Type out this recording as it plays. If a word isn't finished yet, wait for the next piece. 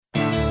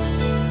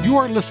You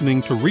are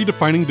listening to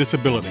Redefining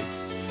Disability,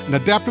 an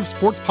adaptive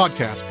sports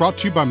podcast brought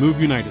to you by Move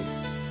United.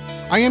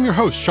 I am your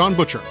host, Sean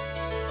Butcher,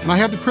 and I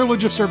have the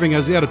privilege of serving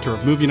as the editor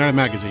of Move United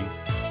magazine,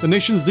 the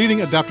nation's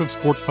leading adaptive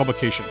sports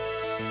publication.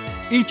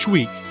 Each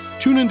week,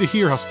 tune in to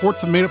hear how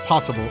sports have made it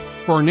possible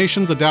for our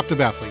nation's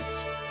adaptive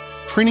athletes,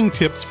 training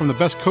tips from the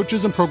best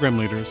coaches and program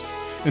leaders,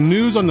 and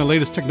news on the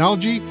latest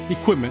technology,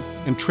 equipment,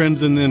 and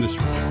trends in the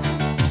industry.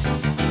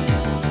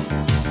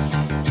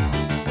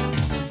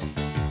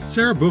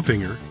 Sarah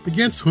Bofinger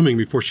began swimming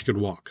before she could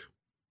walk.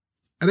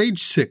 At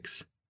age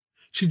 6,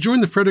 she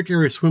joined the Frederick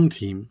Area Swim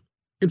Team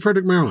in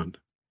Frederick, Maryland.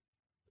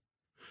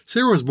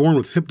 Sarah was born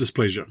with hip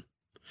dysplasia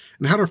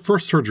and had her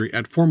first surgery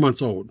at 4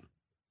 months old.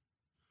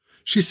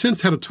 She's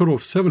since had a total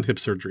of 7 hip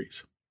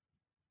surgeries.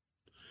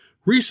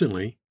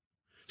 Recently,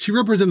 she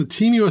represented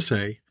Team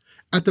USA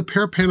at the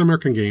Parapan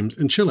American Games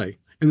in Chile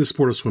in the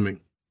sport of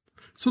swimming.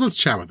 So let's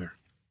chat with her.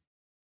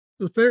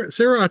 So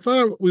Sarah, I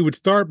thought we would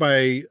start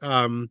by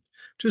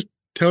just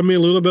tell me a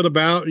little bit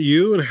about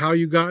you and how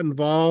you got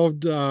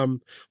involved, or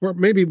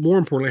maybe more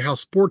importantly, how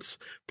sports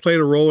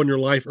played a role in your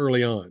life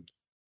early on.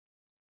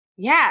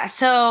 Yeah,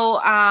 so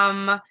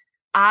I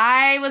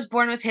was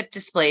born with hip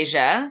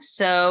dysplasia.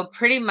 So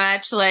pretty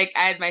much like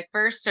I had my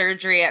first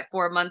surgery at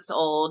 4 months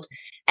old.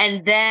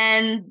 And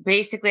then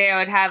basically I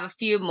would have a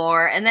few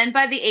more. And then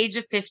by the age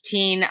of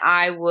 15,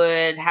 I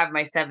would have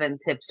my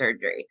 7th hip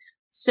surgery.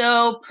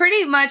 So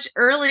pretty much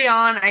early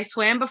on, I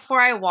swam before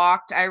I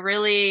walked. I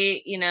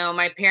really,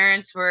 my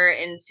parents were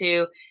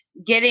into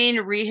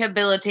getting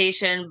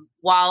rehabilitation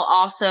while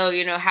also,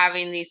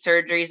 having these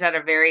surgeries at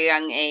a very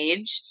young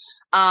age.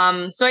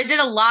 So I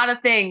did a lot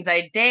of things.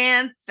 I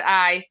danced,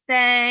 I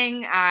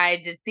sang, I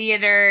did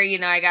theater,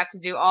 I got to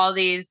do all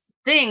these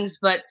things.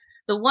 But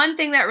the one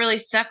thing that really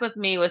stuck with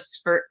me was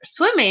for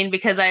swimming,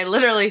 because I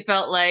literally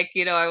felt like,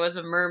 I was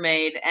a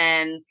mermaid.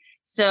 And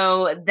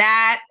so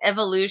that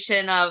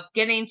evolution of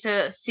getting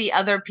to see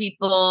other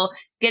people,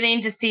 getting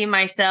to see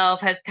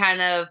myself has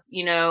kind of,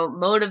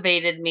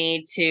 motivated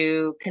me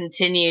to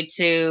continue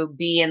to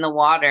be in the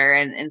water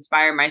and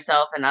inspire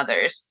myself and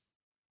others.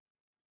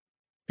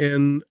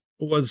 And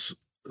was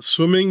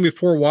swimming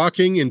before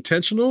walking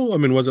intentional? I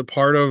mean, was it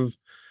part of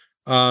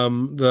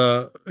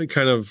the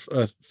kind of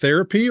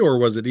therapy, or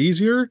was it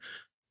easier?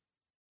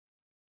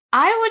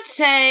 I would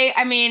say,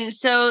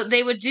 so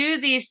they would do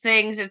these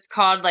things. It's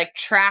called like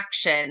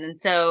traction. And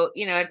so,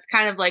 it's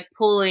kind of like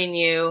pulling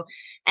you.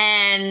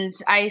 And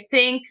I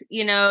think,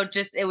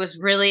 just it was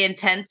really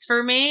intense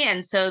for me.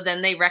 And so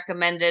then they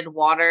recommended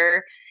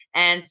water.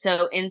 And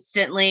so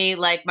instantly,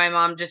 like my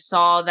mom just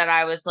saw that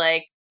I was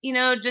like,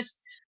 just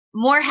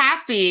more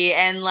happy.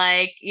 And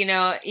like,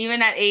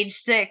 even at age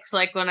 6,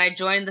 like when I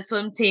joined the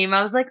swim team,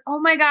 I was like,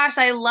 oh my gosh,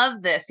 I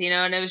love this,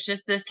 and it was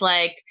just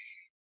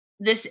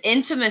this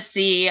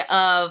intimacy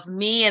of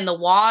me and the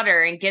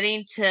water and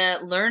getting to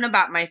learn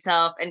about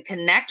myself and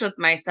connect with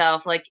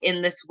myself like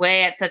in this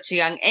way at such a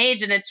young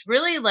age. And it's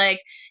really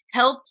like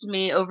helped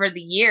me over the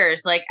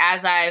years, like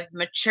as I've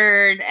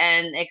matured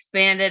and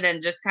expanded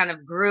and just kind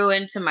of grew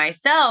into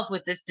myself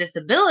with this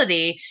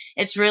disability,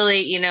 it's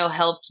really,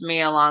 helped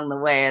me along the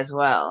way as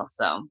well.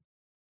 So.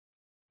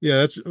 Yeah,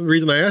 that's the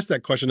reason I asked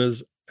that question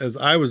is, as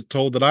I was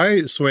told that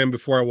I swam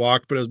before I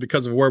walked, but it was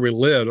because of where we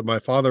lived. My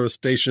father was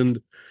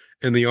stationed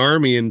in the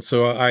Army, and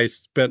so I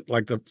spent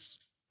like the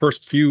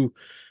first few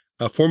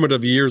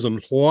formative years in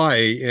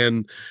Hawaii,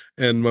 and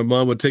my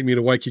mom would take me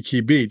to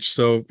Waikiki Beach.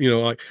 So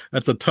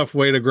that's a tough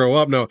way to grow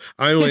up. Now,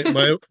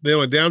 the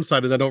only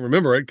downside is I don't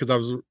remember it because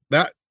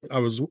I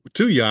was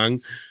too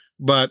young.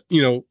 But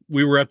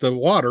we were at the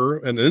water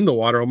and in the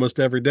water almost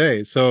every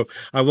day. So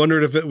I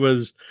wondered if it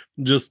was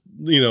just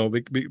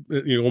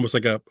almost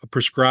like a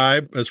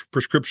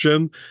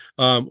prescription,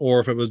 or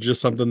if it was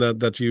just something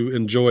that you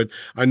enjoyed.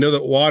 I know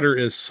that water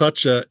is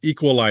such a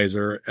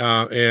equalizer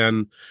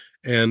and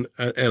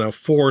a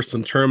force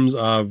in terms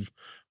of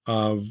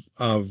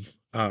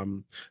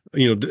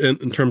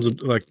in terms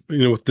of like,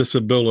 with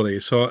disability.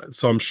 So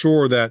I'm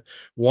sure that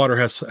water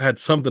has had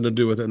something to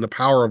do with it, and the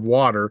power of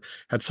water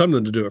had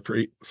something to do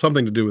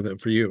with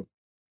it for you.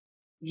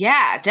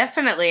 Yeah,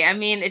 definitely.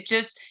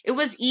 It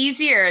was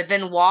easier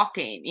than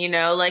walking,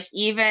 like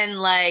even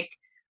like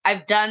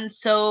I've done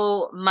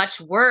so much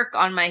work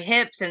on my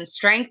hips and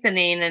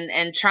strengthening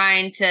and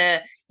trying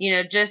to,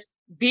 just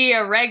be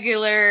a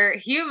regular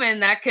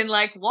human that can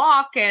like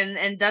walk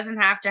and doesn't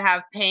have to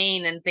have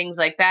pain and things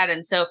like that.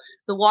 And so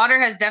the water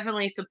has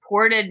definitely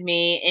supported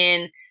me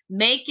in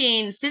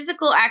making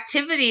physical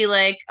activity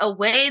like a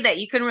way that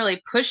you can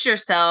really push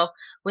yourself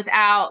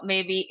without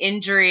maybe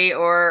injury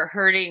or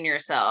hurting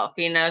yourself,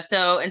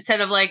 So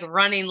instead of like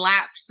running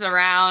laps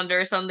around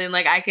or something,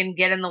 like I can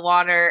get in the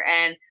water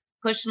and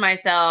push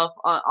myself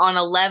on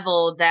a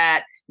level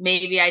that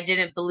maybe I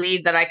didn't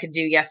believe that I could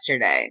do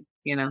yesterday,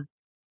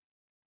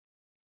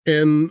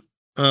 And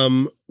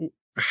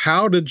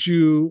how did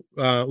you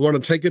want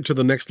to take it to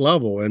the next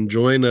level and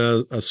join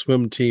a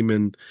swim team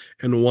and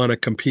want to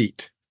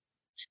compete?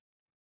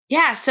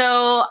 Yeah,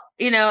 so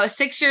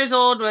 6 years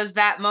old was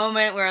that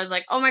moment where I was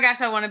like, oh my gosh,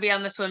 I want to be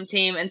on the swim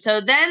team. And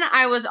so then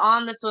I was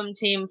on the swim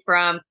team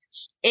from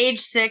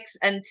age 6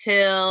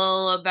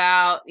 until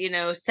about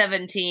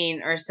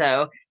 17 or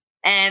so,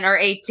 and or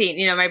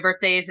 18. My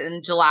birthday's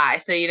in July,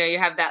 so you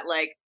have that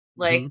like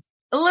Hmm.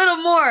 a little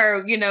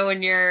more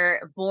when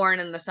you're born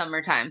in the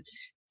summertime.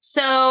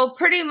 So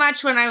pretty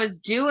much when I was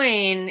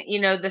doing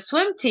the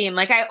swim team,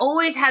 like I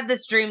always had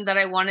this dream that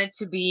I wanted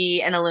to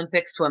be an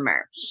Olympic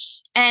swimmer.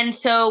 And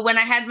so when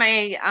I had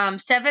my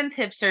seventh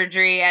hip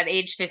surgery at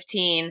age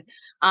 15,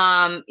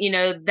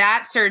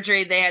 that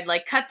surgery, they had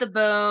like cut the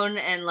bone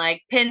and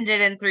like pinned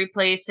it in 3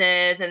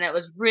 places. And it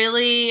was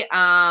really,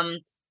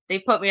 they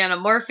put me on a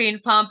morphine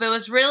pump. It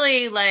was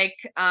really like,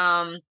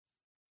 I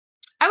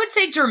would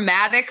say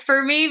dramatic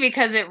for me,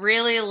 because it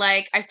really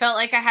like I felt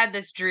like I had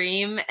this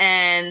dream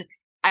and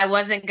I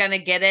wasn't going to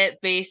get it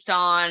based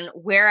on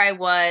where I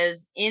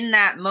was in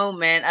that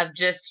moment of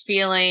just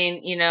feeling,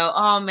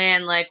 oh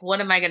man, like what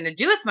am I going to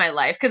do with my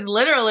life? Cuz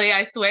literally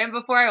I swam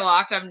before I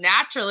walked. I'm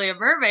naturally a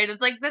mermaid.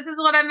 It's like this is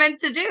what I'm meant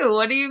to do.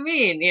 What do you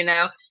mean?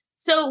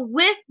 So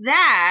with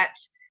that,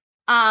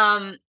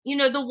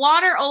 the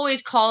water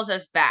always calls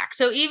us back.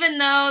 So even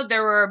though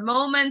there were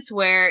moments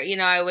where,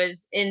 I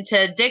was into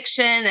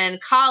addiction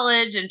and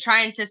college and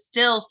trying to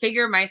still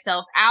figure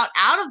myself out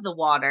of the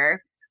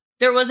water,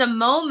 there was a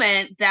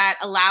moment that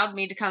allowed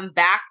me to come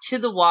back to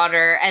the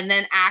water and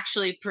then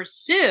actually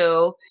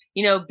pursue,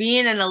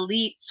 being an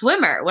elite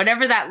swimmer,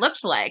 whatever that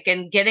looks like,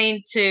 and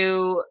getting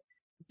to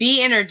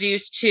be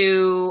introduced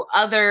to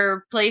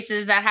other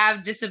places that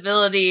have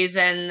disabilities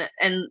and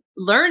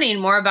learning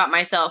more about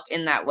myself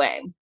in that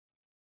way.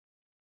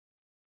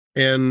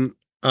 And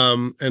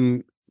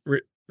and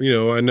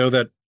I know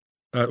that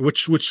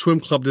which swim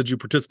club did you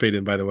participate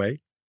in, by the way?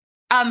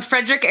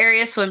 Frederick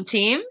Area Swim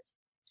Team.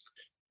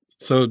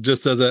 So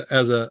just as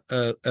a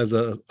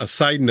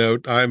side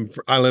note,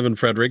 I live in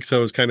Frederick, so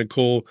it was kind of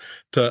cool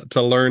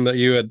to learn that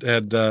you had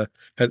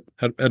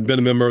been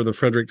a member of the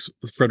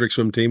Frederick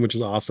swim team, which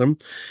is awesome.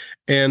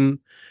 And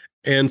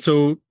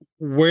so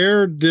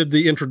where did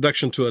the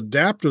introduction to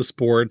adaptive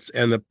sports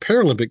and the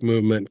Paralympic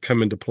movement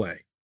come into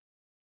play?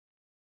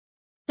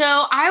 So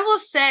I will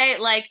say,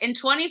 like in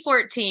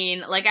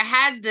 2014, like I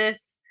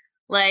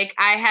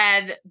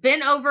had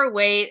been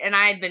overweight and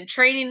I had been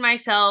training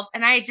myself,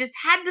 and I just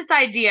had this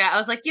idea. I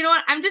was like, you know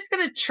what? I'm just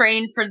going to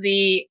train for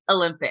the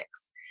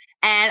Olympics.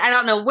 And I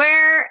don't know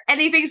where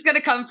anything's going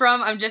to come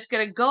from. I'm just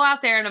going to go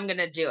out there and I'm going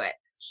to do it.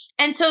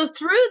 And so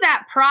through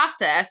that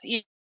process,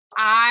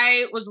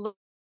 I was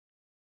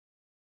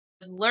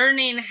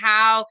learning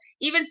how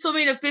even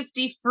swimming a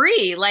 50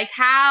 free, like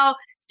how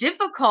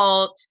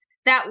difficult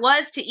that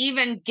was to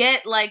even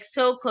get like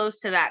so close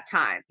to that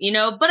time,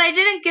 but I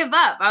didn't give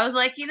up. I was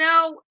like,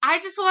 I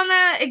just want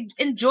to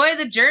enjoy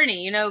the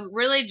journey,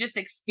 really just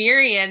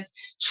experience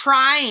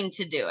trying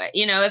to do it.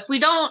 If we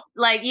don't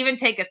like even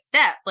take a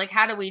step, like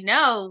how do we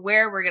know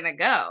where we're going to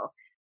go?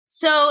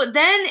 So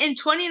then in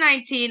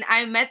 2019,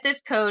 I met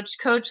this Coach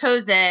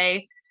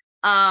Jose,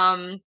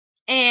 and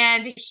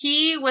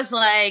he was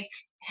like,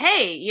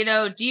 hey,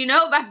 do you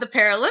know about the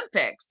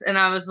Paralympics? And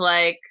I was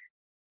like,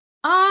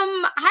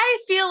 I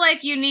feel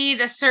like you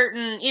need a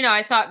certain,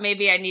 I thought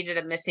maybe I needed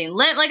a missing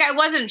limb. Like I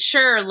wasn't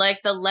sure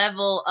like the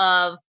level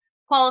of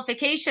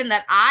qualification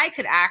that I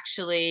could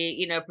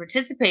actually,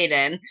 participate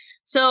in.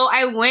 So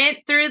I went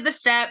through the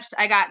steps.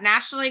 I got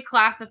nationally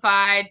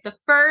classified. The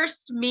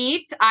first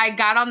meet, I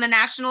got on the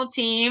national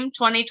team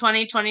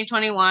 2020,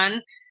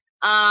 2021.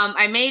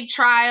 I made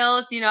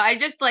trials, I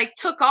just like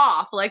took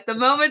off. Like the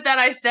moment that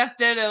I stepped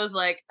in, it was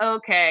like,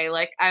 okay,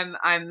 like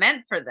I'm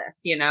meant for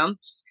this.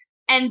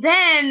 And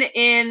then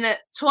in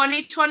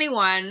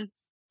 2021,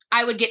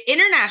 I would get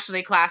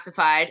internationally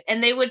classified,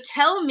 and they would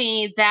tell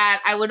me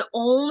that I would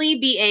only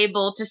be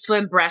able to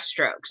swim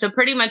breaststroke. So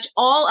pretty much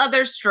all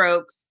other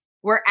strokes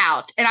were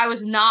out. And I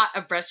was not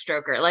a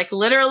breaststroker. Like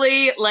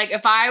literally, like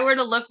if I were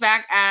to look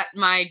back at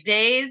my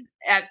days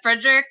at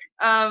Frederick,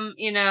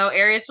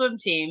 area swim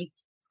team,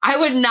 I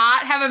would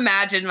not have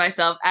imagined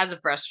myself as a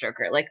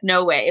breaststroker. Like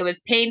no way. It was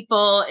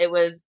painful. It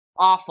was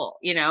awful.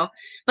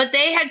 But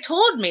they had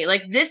told me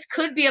like this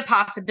could be a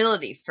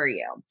possibility for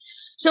you.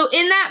 So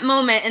in that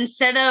moment,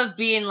 instead of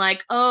being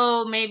like,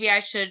 oh, maybe I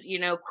should,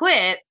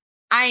 quit,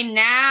 I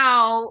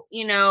now,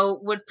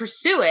 would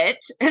pursue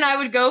it, and I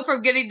would go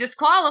from getting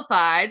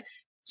disqualified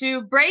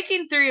to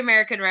breaking 3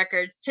 American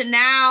records to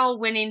now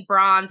winning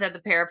bronze at the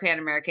Parapan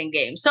American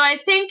Games. So I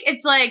think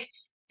it's like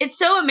it's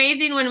so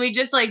amazing when we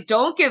just like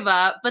don't give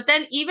up, but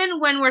then even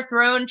when we're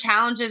thrown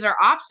challenges or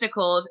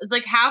obstacles, it's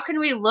like how can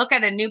we look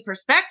at a new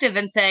perspective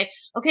and say,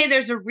 okay,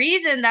 there's a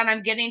reason that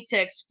I'm getting to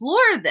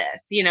explore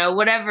this,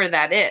 whatever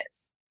that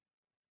is.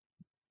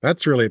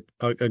 That's really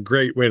a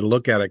great way to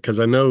look at it, because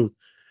I know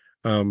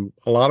a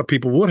lot of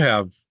people would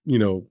have,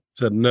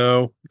 said,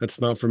 no,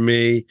 that's not for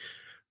me.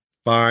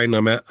 Fine,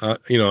 I'm going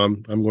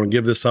to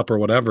give this up or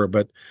whatever.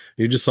 But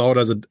you just saw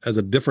it as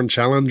a different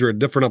challenge or a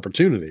different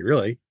opportunity,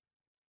 really.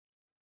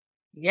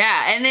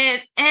 Yeah,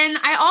 and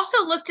I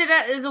also looked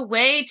at it as a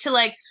way to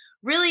like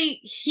really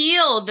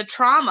heal the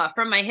trauma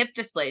from my hip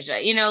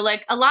dysplasia.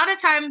 Like a lot of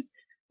times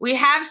we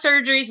have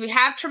surgeries, we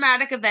have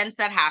traumatic events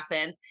that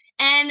happen,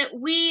 and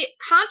we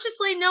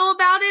consciously know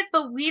about it,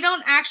 but we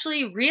don't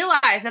actually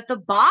realize that the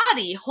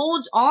body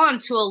holds on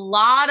to a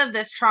lot of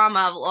this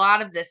trauma, a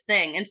lot of this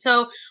thing. And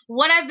so,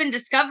 what I've been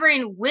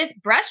discovering with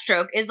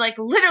breaststroke is like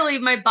literally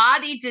my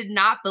body did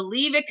not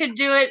believe it could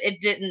do it.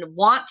 It didn't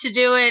want to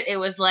do it. It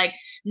was like,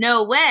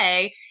 no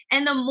way.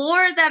 And the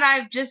more that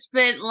I've just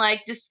been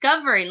like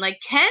discovering,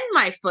 like, can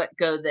my foot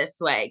go this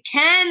way?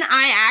 Can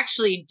I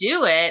actually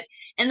do it?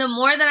 And the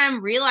more that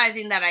I'm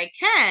realizing that I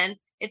can,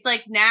 it's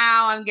like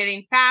now I'm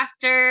getting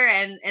faster,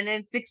 and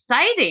it's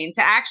exciting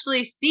to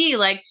actually see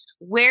like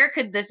where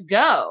could this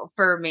go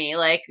for me,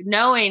 like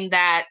knowing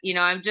that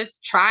I'm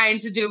just trying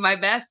to do my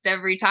best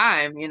every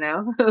time.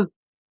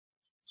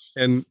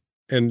 And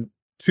and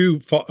two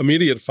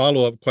immediate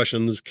follow-up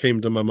questions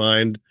came to my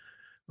mind.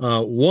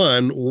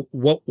 One,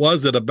 what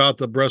was it about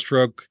the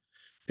breaststroke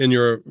in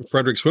your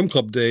Frederick Swim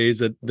Club days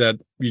that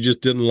you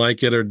just didn't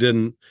like it, or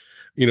didn't,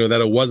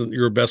 that it wasn't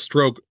your best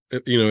stroke,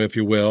 if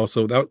you will?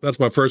 So that's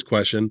my first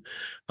question.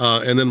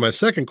 And then my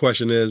second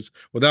question is,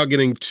 without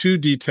getting too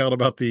detailed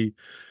about the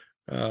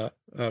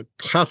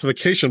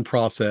classification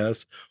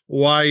process,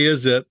 why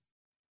is it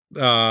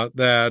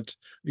that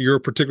your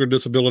particular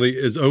disability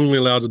is only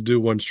allowed to do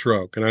one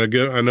stroke? And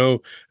I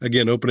know,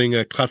 again, opening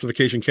a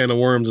classification can of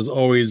worms is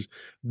always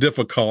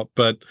difficult,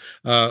 but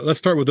let's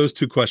start with those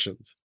two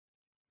questions.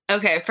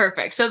 Okay,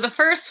 perfect. So the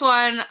first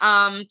one,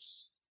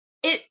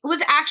 it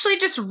was actually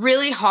just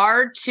really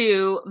hard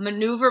to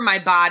maneuver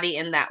my body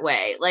in that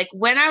way. Like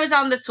when I was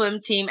on the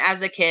swim team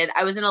as a kid,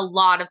 I was in a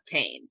lot of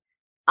pain.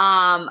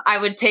 I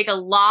would take a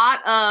lot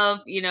of,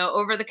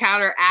 over the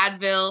counter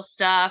Advil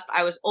stuff.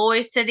 I was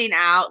always sitting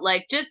out,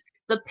 like just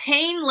the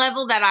pain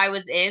level that I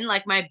was in,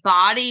 like my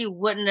body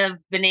wouldn't have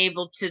been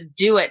able to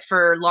do it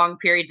for long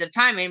periods of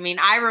time. I mean,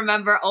 I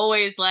remember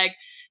always like,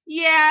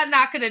 yeah, I'm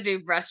not going to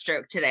do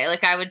breaststroke today.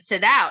 Like I would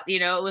sit out,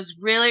 it was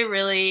really,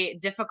 really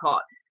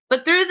difficult.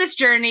 But through this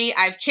journey,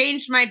 I've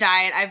changed my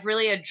diet. I've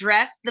really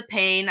addressed the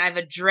pain. I've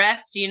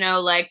addressed,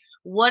 like,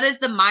 what is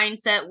the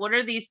mindset? What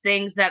are these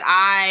things that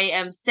I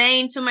am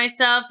saying to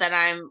myself, that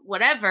I'm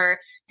whatever,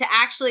 to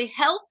actually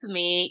help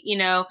me,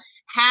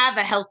 have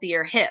a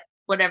healthier hip,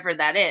 whatever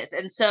that is.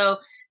 And so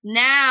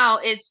now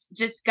it's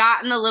just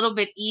gotten a little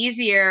bit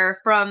easier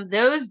from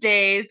those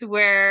days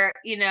where,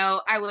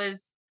 I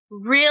was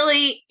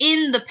really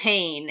in the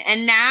pain.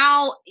 And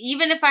now,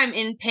 even if I'm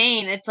in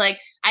pain, it's like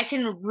I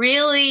can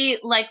really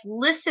like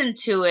listen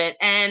to it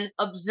and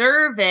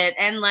observe it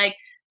and like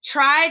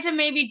try to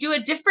maybe do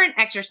a different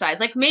exercise.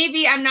 Like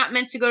maybe I'm not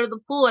meant to go to the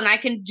pool, and I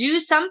can do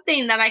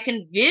something that I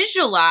can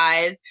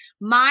visualize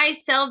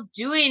myself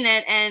doing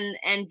it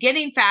and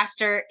getting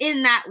faster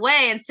in that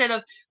way, instead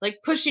of like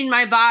pushing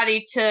my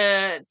body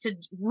to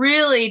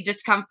really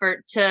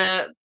discomfort,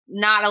 to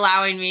not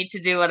allowing me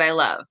to do what I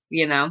love.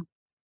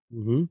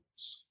 Mm-hmm.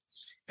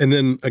 And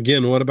then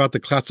again, what about the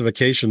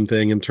classification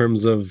thing in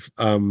terms of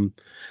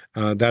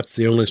that's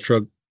the only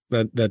stroke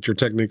that you're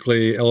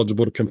technically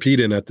eligible to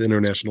compete in at the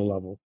international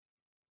level?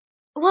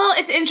 Well,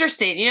 it's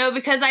interesting,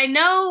 because I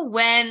know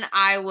when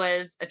I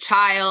was a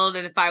child,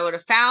 and if I would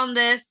have found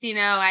this,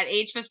 at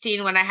age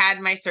 15 when I had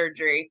my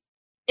surgery,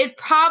 it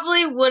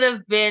probably would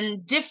have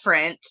been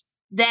different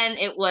than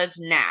it was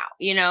now,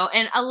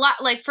 and a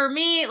lot, like for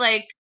me,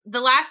 like the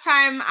last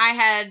time I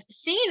had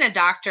seen a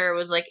doctor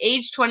was like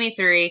age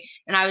 23,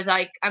 and I was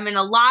like, I'm in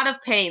a lot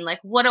of pain. Like,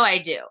 what do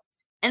I do?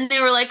 And they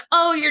were like,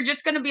 oh, you're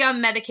just going to be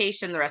on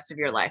medication the rest of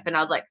your life. And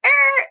I was like,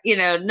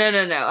 no,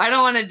 no, no, I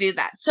don't want to do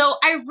that. So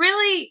I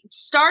really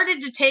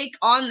started to take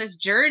on this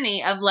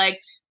journey of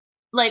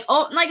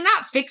oh, like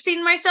not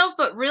fixing myself,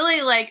 but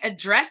really like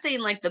addressing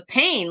like the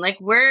pain, like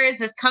where is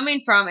this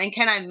coming from, and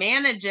can I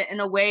manage it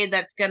in a way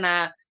that's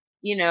gonna,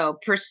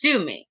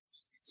 pursue me.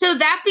 So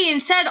that being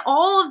said,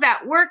 all of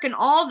that work and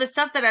all the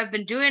stuff that I've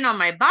been doing on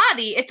my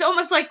body, it's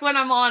almost like when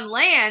I'm on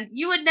land,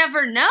 you would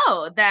never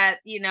know that,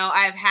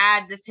 I've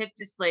had this hip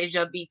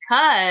dysplasia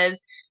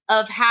because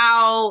of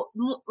how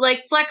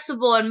like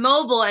flexible and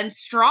mobile and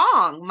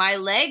strong my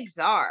legs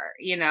are.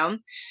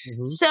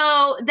 Mm-hmm.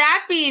 So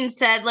that being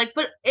said, like,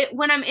 but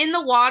when I'm in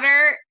the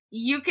water,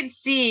 you can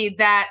see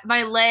that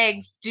my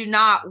legs do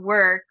not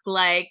work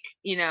like,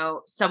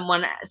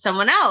 someone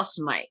else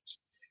might.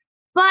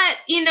 But,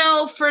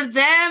 for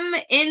them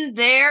in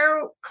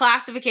their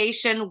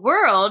classification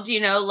world,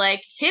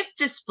 like hip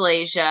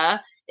dysplasia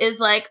is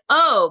like,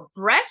 oh,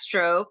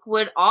 breaststroke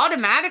would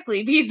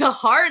automatically be the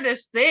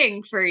hardest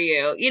thing for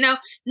you,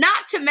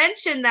 not to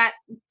mention that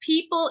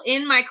people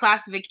in my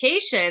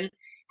classification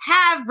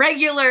have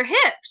regular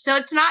hips. So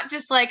it's not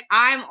just like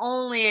I'm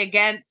only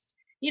against,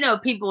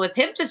 people with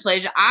hip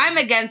dysplasia. I'm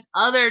against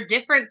other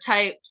different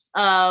types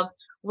of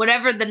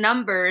whatever the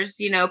numbers,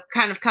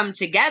 kind of come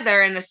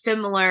together in a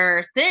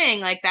similar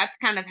thing. Like that's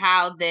kind of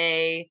how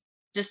they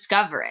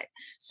discover it.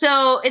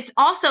 So it's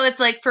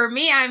like for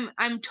me,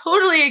 I'm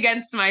totally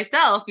against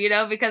myself,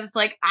 because it's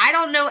like I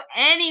don't know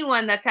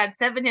anyone that's had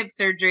 7 hip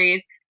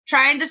surgeries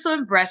trying to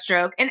swim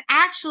breaststroke and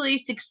actually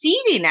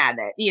succeeding at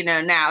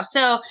it, now.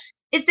 So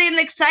it's an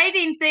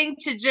exciting thing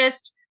to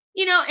just,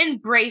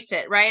 embrace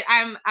it, right?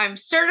 I'm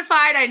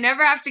certified. I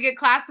never have to get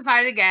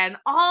classified again.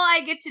 All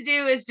I get to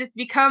do is just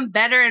become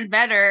better and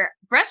better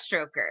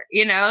breaststroker,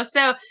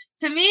 So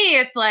to me,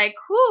 it's like,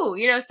 whoo,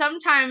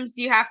 sometimes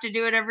you have to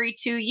do it every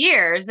 2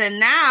 years. And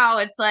now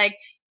it's like,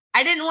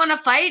 I didn't want to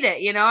fight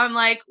it. I'm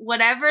like,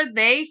 whatever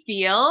they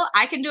feel,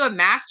 I can do a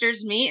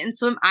master's meet and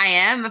swim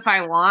IM if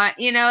I want.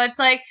 It's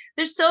like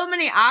there's so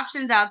many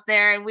options out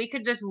there, and we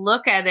could just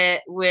look at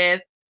it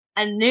with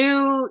a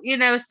new,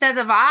 set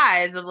of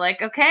eyes of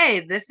like,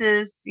 okay, this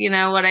is,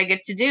 what I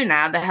get to do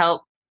now to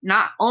help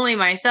not only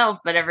myself,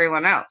 but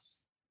everyone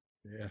else.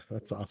 Yeah,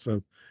 that's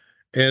awesome.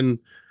 And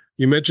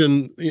you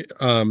mentioned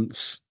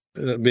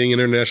being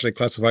internationally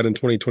classified in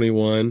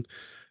 2021.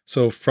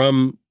 So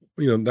from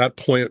that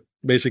point,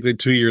 basically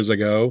 2 years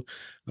ago,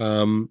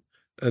 um,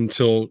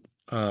 until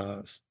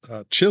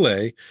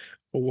Chile,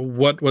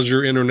 what was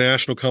your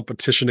international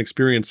competition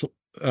experience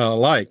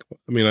like?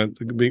 I mean,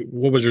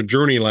 what was your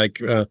journey like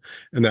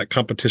in that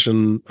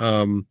competition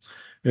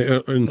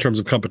in terms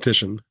of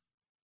competition?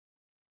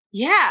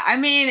 Yeah, I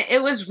mean,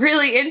 it was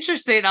really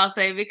interesting, I'll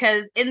say,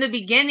 because in the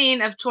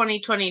beginning of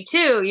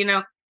 2022,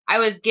 I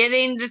was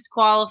getting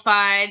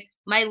disqualified.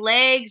 My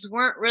legs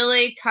weren't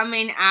really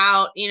coming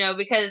out,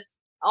 because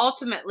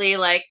ultimately,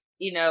 like,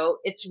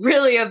 it's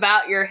really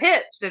about your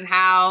hips and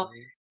how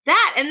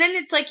that. And then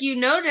it's like you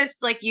notice,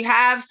 like, you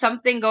have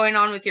something going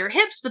on with your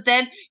hips, but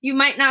then you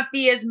might not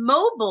be as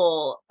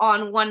mobile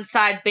on one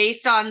side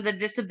based on the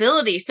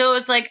disability. So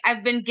it's like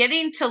I've been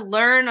getting to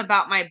learn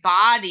about my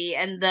body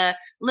and the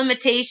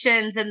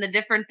limitations and the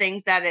different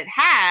things that it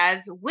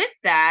has with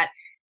that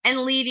and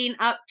leading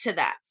up to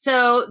that.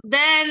 So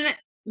then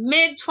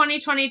mid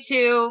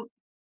 2022,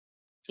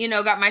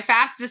 got my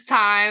fastest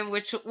time,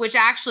 which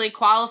actually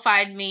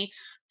qualified me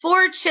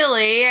for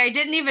Chile. I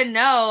didn't even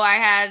know I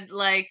had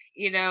like,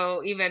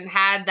 even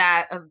had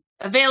that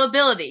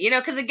availability,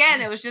 because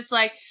again, it was just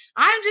like,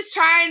 I'm just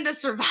trying to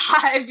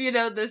survive,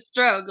 the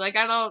stroke. Like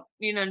I don't,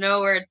 know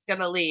where it's going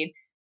to lead.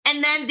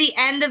 And then the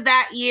end of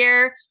that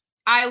year,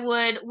 I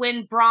would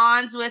win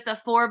bronze with a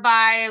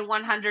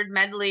 4x100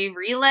 medley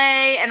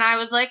relay. And I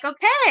was like,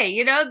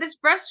 okay, this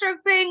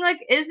breaststroke thing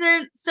like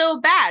isn't so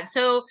bad.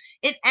 So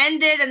it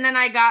ended, and then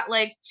I got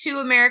like 2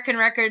 American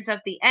records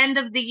at the end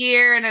of the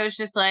year. And I was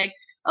just like,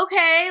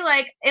 okay,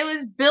 like it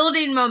was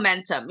building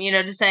momentum,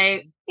 to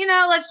say,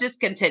 let's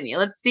just continue.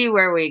 Let's see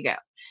where we go.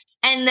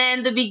 And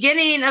then the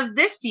beginning of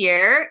this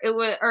year, it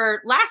was,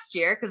 or last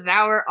year, because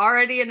now we're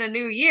already in a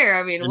new year.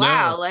 I mean, I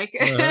wow, know. like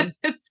Uh-huh.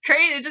 it's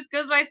crazy. It just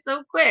goes by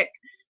so quick.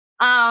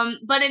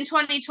 But in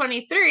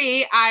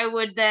 2023, I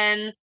would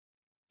then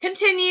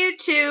continue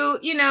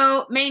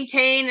to,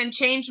 maintain and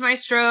change my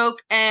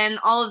stroke and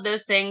all of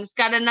those things.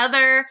 Got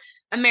another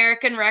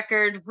American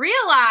record,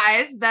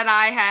 realized that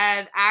I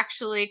had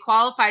actually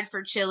qualified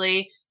for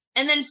Chile,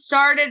 and then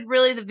started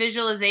really the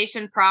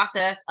visualization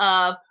process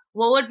of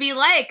what would be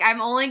like.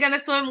 I'm only going to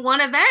swim one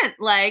event.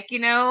 Like,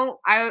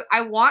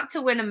 I want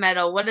to win a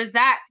medal. What is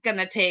that going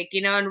to take?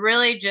 And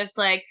really just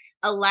like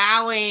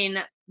allowing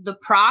the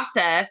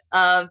process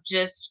of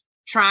just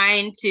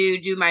trying to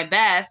do my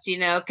best,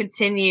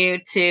 continue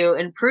to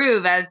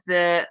improve as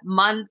the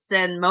months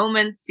and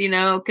moments,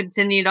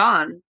 continued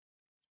on.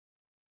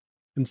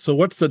 And so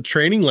what's the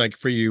training like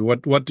for you?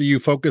 What do you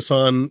focus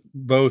on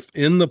both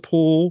in the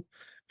pool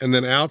and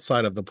then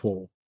outside of the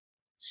pool?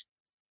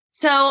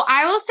 So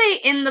I will say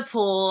in the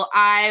pool,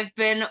 I've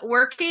been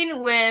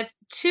working with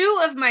two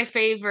of my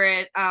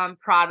favorite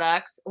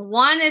products.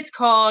 One is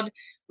called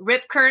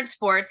Rip Current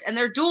Sports, and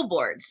they're dual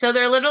boards. So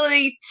they're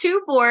literally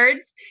two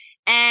boards,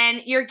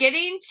 and you're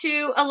getting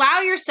to allow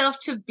yourself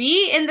to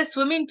be in the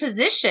swimming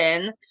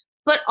position,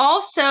 but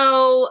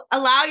also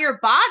allow your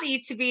body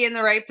to be in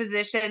the right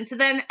position to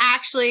then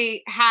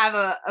actually have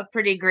a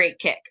pretty great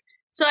kick.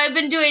 So I've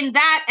been doing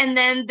that, and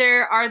then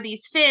there are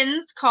these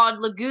fins called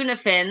Laguna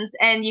fins,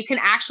 and you can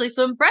actually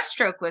swim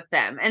breaststroke with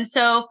them. And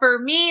so for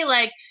me,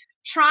 like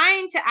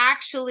trying to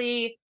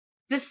actually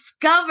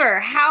discover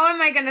how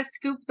am I going to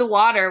scoop the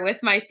water with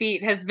my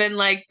feet has been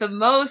like the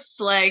most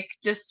like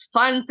just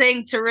fun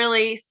thing to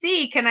really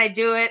see. Can I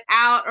do it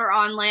out or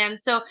on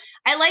land? So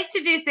I like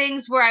to do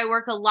things where I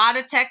work a lot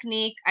of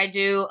technique. I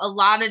do a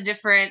lot of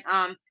different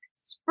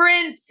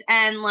sprints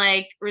and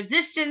like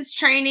resistance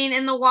training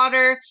in the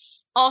water,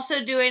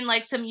 also doing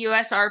like some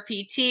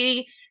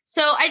USRPT.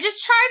 So I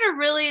just try to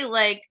really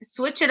like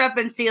switch it up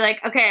and see like,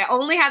 okay, I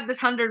only have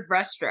this 100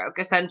 breaststroke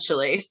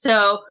essentially.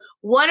 So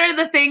what are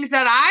the things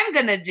that I'm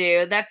going to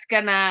do that's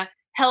going to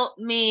help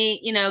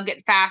me,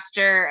 get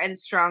faster and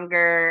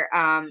stronger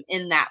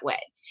in that way.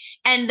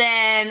 And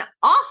then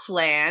off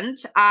land,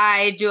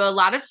 I do a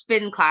lot of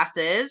spin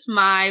classes.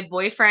 My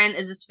boyfriend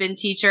is a spin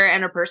teacher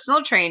and a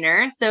personal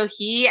trainer. So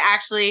he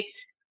actually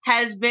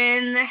has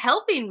been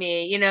helping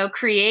me,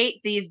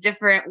 create these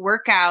different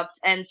workouts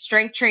and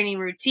strength training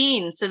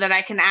routines so that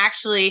I can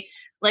actually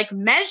like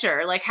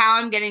measure like how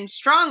I'm getting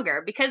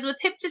stronger, because with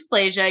hip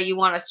dysplasia, you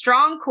want a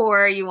strong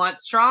core, you want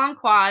strong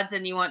quads,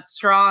 and you want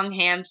strong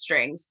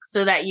hamstrings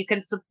so that you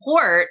can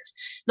support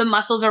the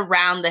muscles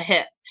around the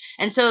hip.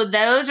 And so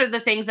those are the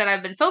things that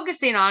I've been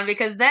focusing on,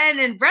 because then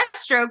in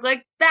breaststroke,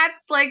 like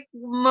that's like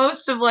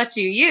most of what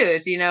you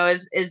use,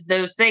 is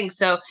those things.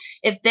 So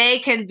if they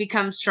can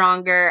become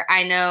stronger,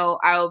 I know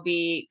I will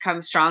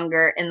become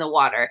stronger in the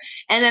water.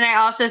 And then I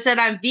also said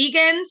I'm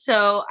vegan,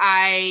 so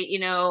I,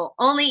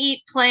 only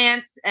eat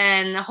plants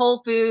and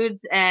whole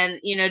foods and,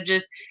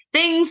 just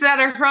things that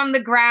are from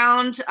the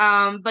ground.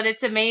 But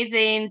it's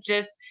amazing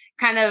just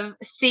kind of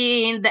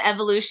seeing the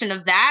evolution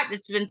of that.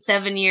 It's been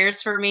 7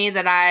 years for me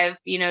that I've,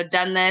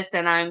 done this,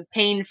 and I'm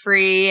pain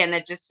free, and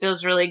it just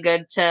feels really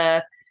good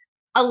to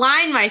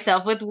align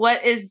myself with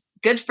what is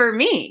good for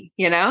me,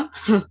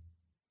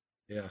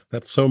 Yeah,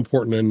 that's so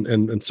important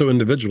and so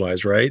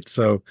individualized, right?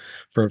 So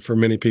for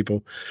many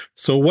people.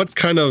 So what's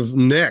kind of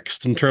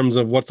next in terms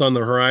of what's on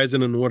the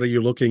horizon, and what are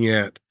you looking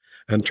at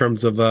in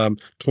terms of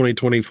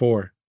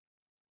 2024?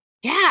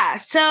 Yeah,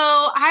 so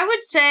I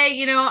would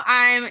say,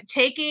 I'm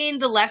taking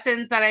the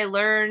lessons that I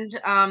learned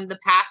the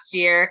past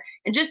year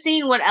and just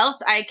seeing what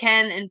else I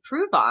can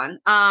improve on.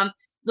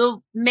 The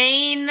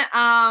main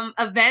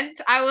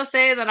event I will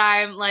say that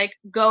I'm like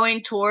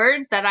going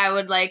towards, that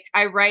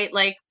I write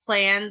like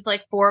plans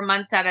like 4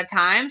 months at a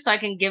time, so I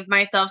can give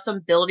myself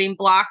some building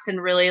blocks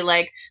and really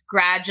like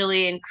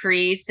gradually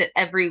increase it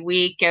every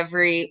week,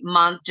 every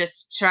month,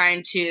 just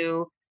trying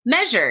to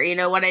measure,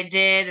 what I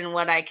did and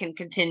what I can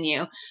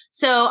continue.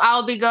 So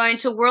I'll be going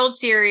to World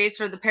Series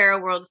for the Para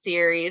World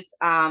Series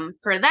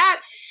for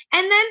that.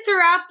 And then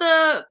throughout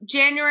the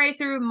January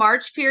through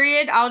March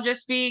period, I'll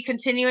just be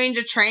continuing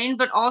to train,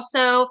 but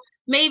also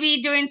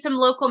maybe doing some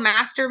local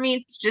master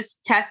meets,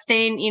 just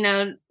testing,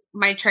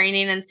 my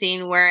training and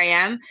seeing where I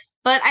am.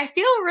 But I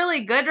feel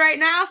really good right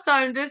now. So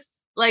I'm just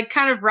like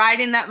kind of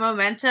riding that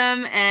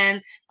momentum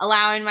and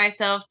allowing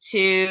myself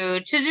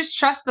to just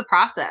trust the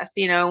process,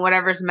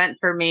 whatever's meant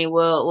for me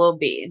will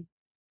be.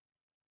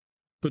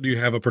 So do you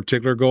have a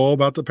particular goal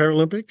about the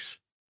Paralympics?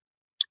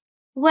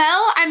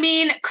 Well, I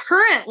mean,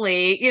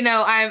 currently,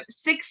 I'm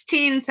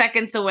 16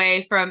 seconds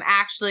away from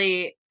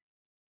actually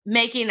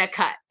making a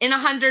cut in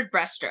 100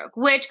 breaststroke,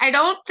 which I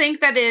don't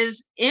think that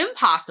is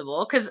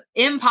impossible, because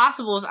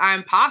impossible is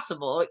I'm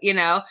possible,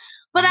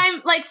 But Mhm.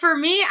 I'm like, for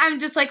me, I'm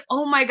just like,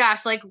 oh my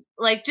gosh,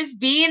 like just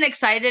being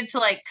excited to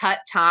like cut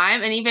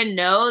time, and even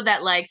know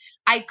that like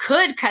I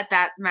could cut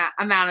that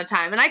amount of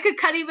time, and I could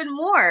cut even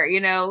more,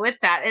 with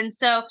that. And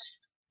so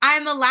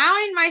I'm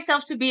allowing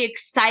myself to be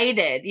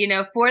excited,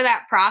 for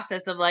that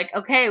process of like,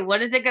 okay,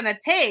 what is it going to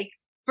take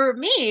for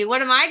me?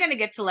 What am I going to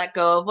get to let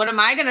go of? What am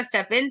I going to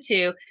step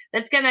into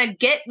that's going to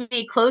get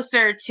me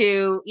closer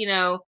to,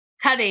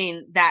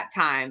 cutting that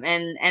time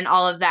and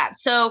all of that.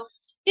 So,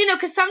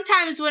 because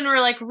sometimes when we're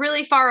like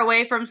really far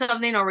away from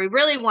something, or we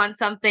really want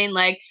something,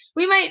 like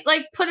we might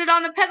like put it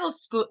on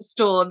a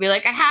stool and be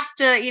like, I have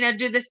to,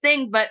 do this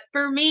thing. But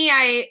for me,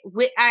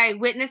 I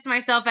witnessed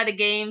myself at a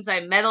games,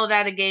 I medaled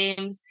at a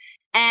games,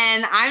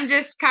 and I'm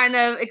just kind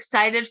of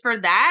excited for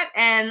that.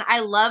 And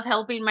I love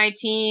helping my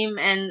team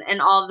and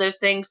all of those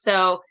things.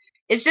 So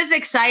it's just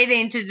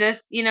exciting to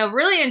just,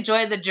 really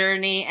enjoy the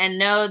journey and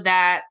know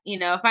that,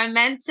 if I'm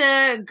meant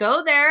to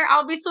go there,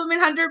 I'll be swimming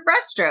 100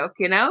 breaststroke.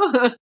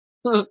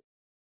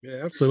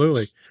 Yeah,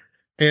 absolutely.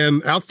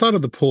 And outside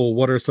of the pool,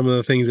 what are some of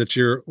the things that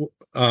you're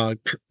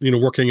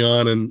working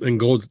on, and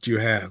goals that you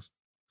have?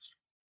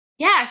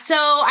 Yeah, so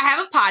I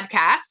have a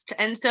podcast.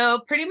 And so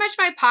pretty much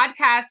my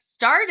podcast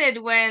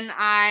started when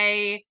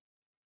I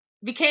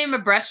became a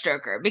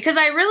breaststroker, because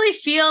I really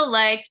feel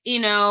like,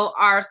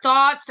 our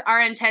thoughts,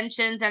 our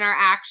intentions, and our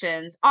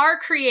actions are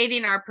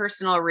creating our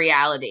personal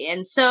reality.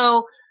 And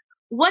so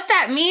what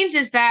that means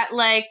is that,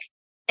 like,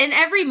 in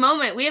every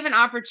moment, we have an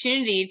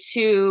opportunity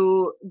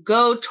to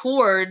go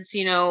towards,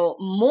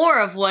 more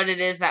of what it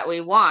is that we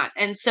want.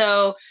 And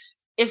so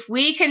if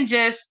we can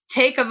just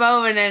take a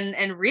moment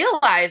and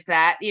realize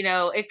that,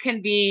 it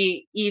can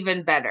be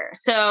even better.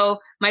 So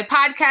my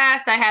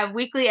podcast, I have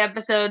weekly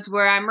episodes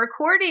where I'm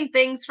recording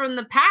things from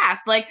the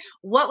past. Like,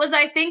 what was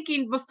I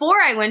thinking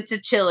before I went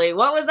to Chile?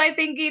 What was I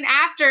thinking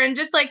after? And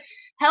just like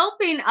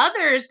helping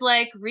others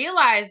like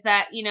realize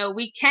that,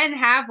 we can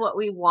have what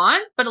we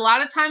want, but a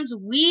lot of times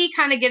we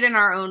kind of get in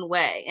our own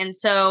way. And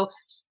so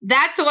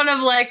that's one of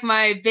like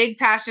my big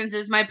passions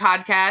is my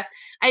podcast.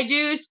 I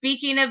do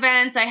speaking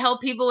events. I help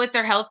people with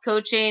their health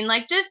coaching,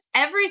 like just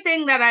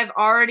everything that I've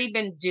already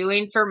been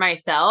doing for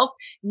myself.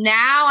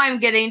 Now I'm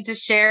getting to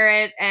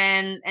share it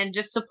and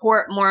just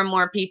support more and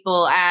more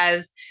people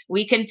as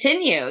we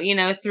continue,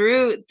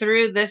 through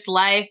this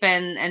life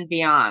and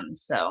beyond.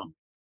 So,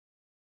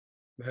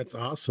 That's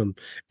awesome.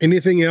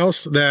 Anything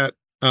else that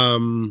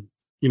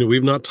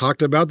we've not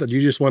talked about that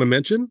you just want to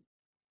mention?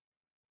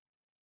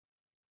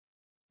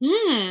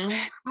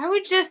 I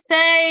would just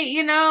say,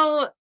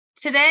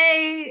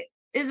 today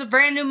is a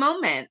brand new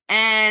moment,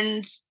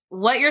 and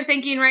what you're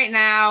thinking right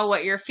now,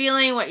 what you're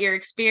feeling, what you're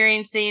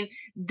experiencing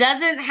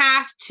doesn't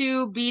have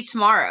to be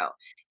tomorrow.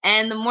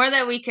 And the more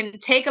that we can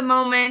take a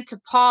moment to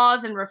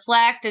pause and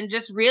reflect and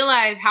just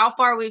realize how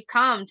far we've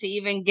come to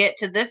even get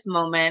to this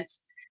moment,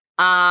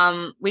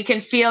 we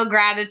can feel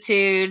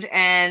gratitude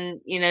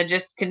and,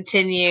 just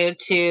continue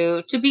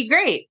to be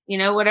great,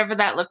 whatever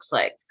that looks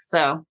like.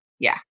 So,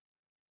 yeah.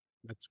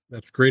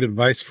 That's great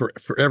advice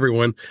for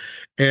everyone.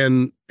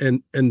 And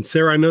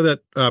Sarah, I know that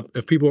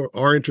if people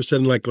are interested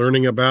in like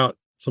learning about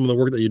some of the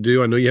work that you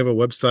do, I know you have a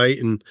website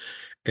and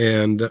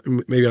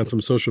maybe on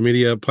some social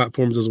media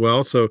platforms as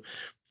well. So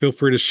feel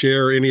free to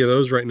share any of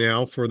those right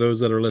now for those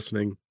that are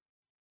listening.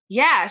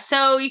 Yeah,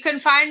 so you can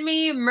find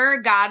me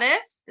Mer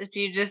Goddess. If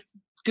you just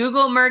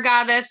Google Mer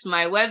Goddess,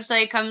 my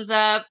website comes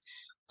up.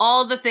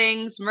 All the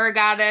things Mer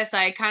Goddess.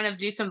 I kind of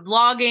do some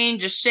vlogging,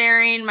 just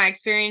sharing my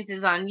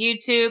experiences on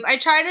YouTube. I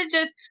try to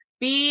just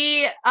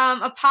be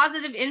a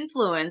positive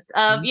influence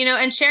of,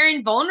 Mhm. and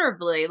sharing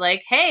vulnerably.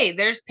 Like, hey,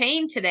 there's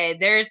pain today,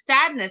 there's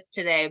sadness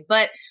today,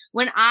 but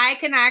when I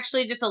can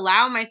actually just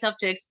allow myself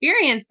to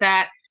experience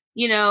that,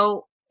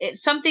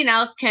 something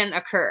else can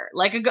occur,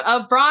 like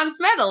a bronze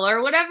medal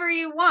or whatever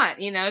you want,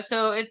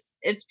 so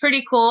it's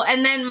pretty cool.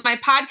 And then my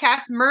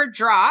podcast Mer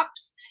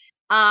Drops,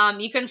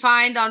 you can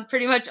find on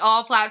pretty much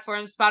all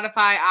platforms,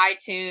 Spotify,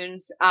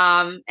 iTunes.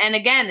 And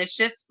again, it's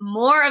just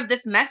more of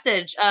this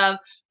message of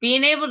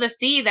being able to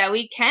see that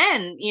we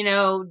can,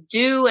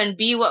 do and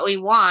be what we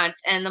want.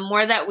 And the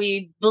more that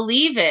we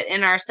believe it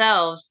in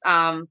ourselves,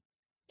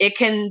 it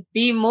can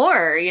be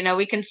more,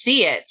 we can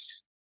see it.